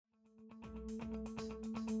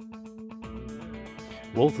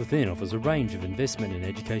Wealth Within offers a range of investment and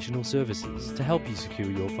educational services to help you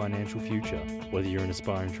secure your financial future. Whether you're an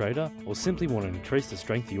aspiring trader or simply want to increase the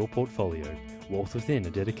strength of your portfolio, Wealth Within are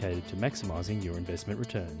dedicated to maximising your investment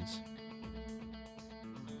returns.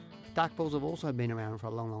 Dark pools have also been around for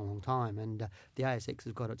a long time, and the ASX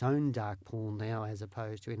has got its own dark pool now as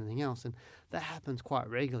opposed to anything else, and that happens quite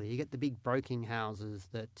regularly. You get the big broking houses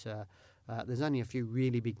that there's only a few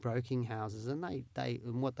really big broking houses, and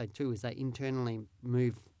and what they do is they internally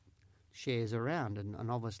move shares around, and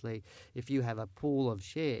obviously if you have a pool of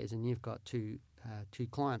shares and you've got two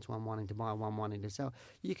clients, one wanting to buy, one wanting to sell,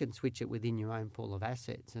 you can switch it within your own pool of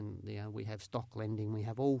assets, and we have stock lending, we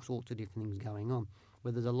have all sorts of different things going on,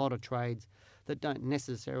 where there's a lot of trades that don't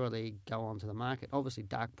necessarily go onto the market. Obviously,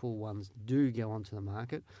 dark pool ones do go onto the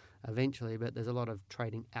market eventually, but there's a lot of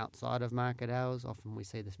trading outside of market hours. Often we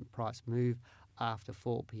see this price move after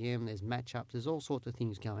 4 p.m. There's match-ups. There's all sorts of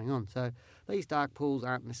things going on. So these dark pools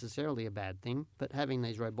aren't necessarily a bad thing, but having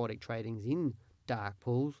these robotic tradings in dark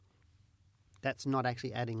pools, that's not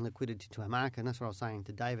actually adding liquidity to a market. And that's what I was saying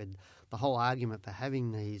to David. The whole argument for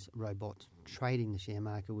having these robots trading the share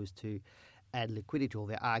market was to add liquidity, or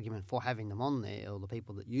their argument for having them on there, or the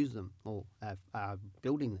people that use them or are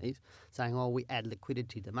building these, saying, oh, we add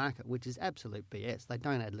liquidity to the market, which is absolute BS. They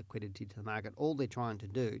don't add liquidity to the market. All they're trying to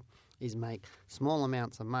do is make small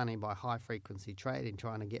amounts of money by high-frequency trading,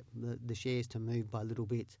 trying to get the shares to move by little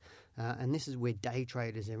bits. And this is where day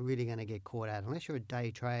traders are really going to get caught out. Unless you're a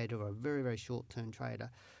day trader or a very, very short-term trader,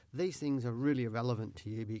 these things are really irrelevant to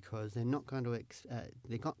you because they're not going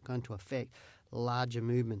to affect larger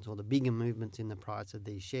movements or the bigger movements in the price of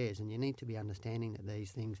these shares. And you need to be understanding that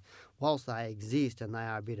these things, whilst they exist and they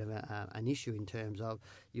are a bit of an issue in terms of,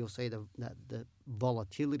 you'll see the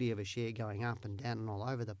volatility of a share going up and down and all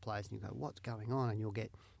over the place, and you go, what's going on? And you'll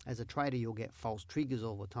get, as a trader, you'll get false triggers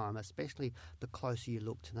all the time, especially the closer you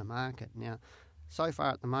look to the market. Now, so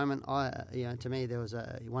far at the moment, to me, there was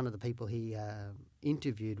one of the people he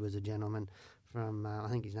interviewed was a gentleman from, I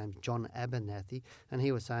think his name's John Abernathy, and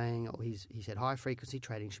he was saying, he said high-frequency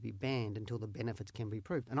trading should be banned until the benefits can be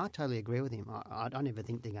proved. And I totally agree with him. I don't ever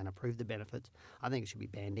think they're going to prove the benefits. I think it should be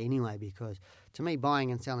banned anyway because, to me,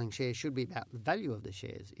 buying and selling shares should be about the value of the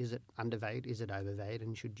shares. Is it undervalued? Is it overvalued?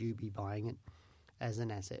 And should you be buying it as an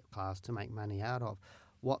asset class to make money out of?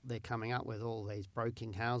 What they're coming up with, all these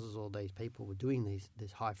broking houses, all these people who are doing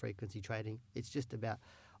this high-frequency trading, it's just about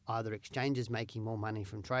either exchanges making more money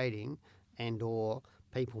from trading and or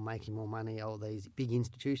people making more money, or these big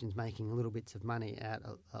institutions making little bits of money out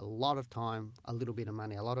a lot of time, a little bit of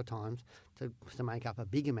money a lot of times to make up a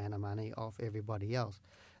big amount of money off everybody else.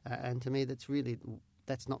 And to me,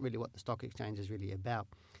 that's not really what the stock exchange is really about.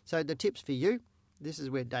 So the tips for you, this is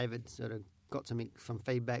where David sort of got some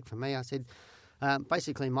feedback from me. I said,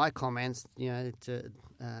 basically, my comments,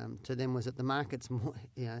 to them was that the market's more,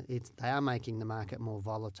 they are making the market more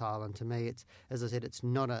volatile, and to me, it's, as I said, it's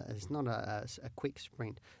not a quick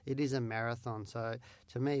sprint. It is a marathon. So,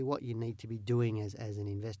 to me, what you need to be doing as an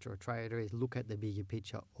investor or trader is look at the bigger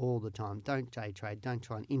picture all the time. Don't day trade. Don't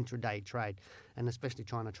try an intraday trade, and especially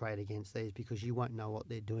trying to trade against these because you won't know what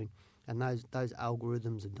they're doing. And those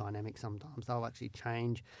algorithms are dynamic sometimes. They'll actually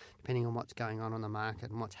change depending on what's going on the market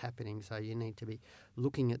and what's happening. So you need to be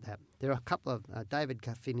looking at that. There are a couple of, David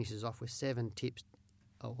finishes off with 7 tips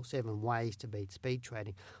or 7 ways to beat speed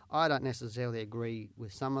trading. I don't necessarily agree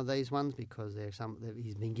with some of these ones because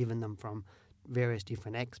he's been given them from various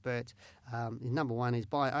different experts. Number 1 is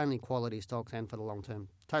buy only quality stocks and for the long term.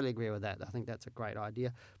 Totally agree with that. I think that's a great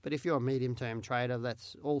idea. But if you're a medium-term trader,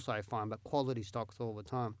 that's also fine, but quality stocks all the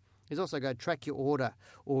time. There's also go track your order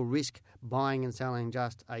or risk buying and selling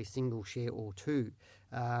just a single share or two.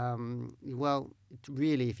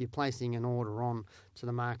 Really, if you're placing an order on to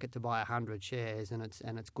the market to buy 100 shares and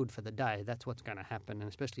it's good for the day, that's what's going to happen. And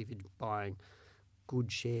especially if you're buying good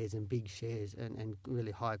shares and big shares and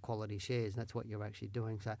really high quality shares, that's what you're actually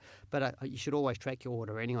doing. So, but you should always track your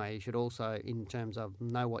order anyway. You should also, in terms of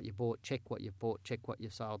know what you bought, check what you bought, check what you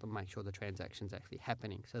sold, and make sure the transaction's actually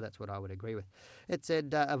happening. So that's what I would agree with. It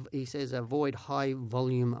said, he says, avoid high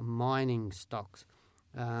volume mining stocks.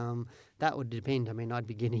 That would depend. I mean, I'd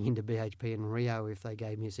be getting into BHP and Rio if they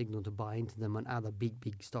gave me a signal to buy into them and other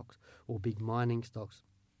big stocks or big mining stocks.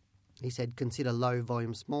 He said, consider low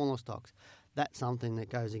volume, smaller stocks. That's something that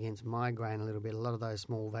goes against my grain a little bit. A lot of those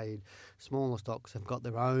smaller stocks have got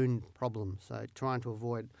their own problems. So trying to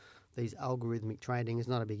avoid these algorithmic trading is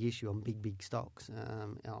not a big issue on big stocks,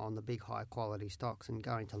 on the big high quality stocks, and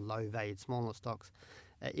going to low valued smaller stocks.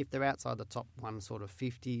 If they're outside the top one sort of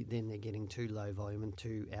 50, then they're getting too low volume and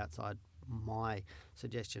too outside my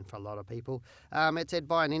suggestion for a lot of people. It said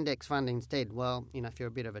buy an index fund instead. Well, if you're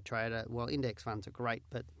a bit of a trader, index funds are great,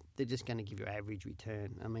 but they're just going to give you average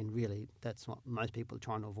return. I mean, really, that's what most people are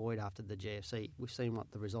trying to avoid after the GFC. We've seen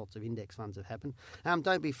what the results of index funds have happened.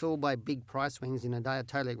 Don't be fooled by big price swings in a day. I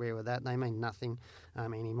totally agree with that. They mean nothing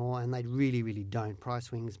anymore, and they really, really don't. Price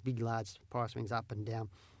swings, big, large price swings up and down,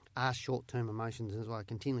 are short-term emotions. As I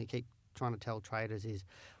continually keep trying to tell traders is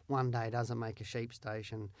one day doesn't make a sheep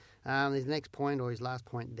station. His next point, or his last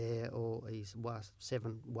point there, or his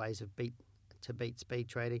 7 ways of beat speed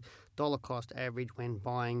trading. Dollar cost average when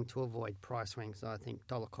buying to avoid price swings. I think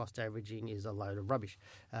dollar cost averaging is a load of rubbish.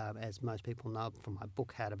 As most people know from my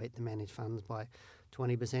book, How to Beat the Managed Funds by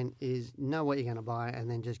 20%, is know what you're going to buy and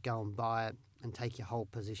then just go and buy it and take your whole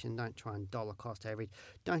position. Don't try and dollar cost average.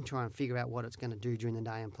 Don't try and figure out what it's going to do during the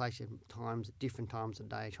day and place your times at different times of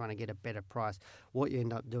day trying to get a better price. What you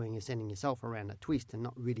end up doing is sending yourself around a twist and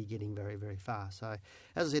not really getting very, very far. So,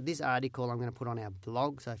 as I said, this article I'm going to put on our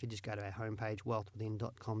blog. So if you just go to our homepage,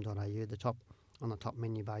 wealthwithin.com.au, on the top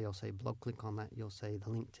menu bar, you'll see blog. Click on that. You'll see the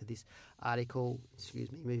link to this article.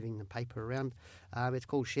 Moving the paper around. It's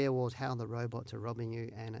called Share Wars, How the Robots Are Robbing You,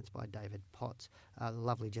 and it's by David Potts, a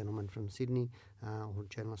lovely gentleman from Sydney, or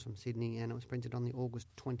journalist from Sydney, and it was printed on the August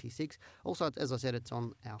 26th. Also, as I said, it's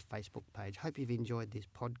on our Facebook page. Hope you've enjoyed this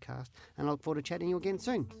podcast, and I look forward to chatting to you again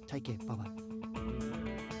soon. Take care. Bye-bye.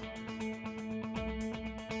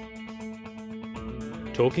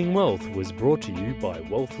 Talking Wealth was brought to you by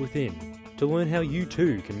Wealth Within. To learn how you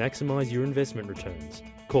too can maximise your investment returns,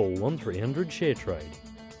 call 1300 ShareTrade.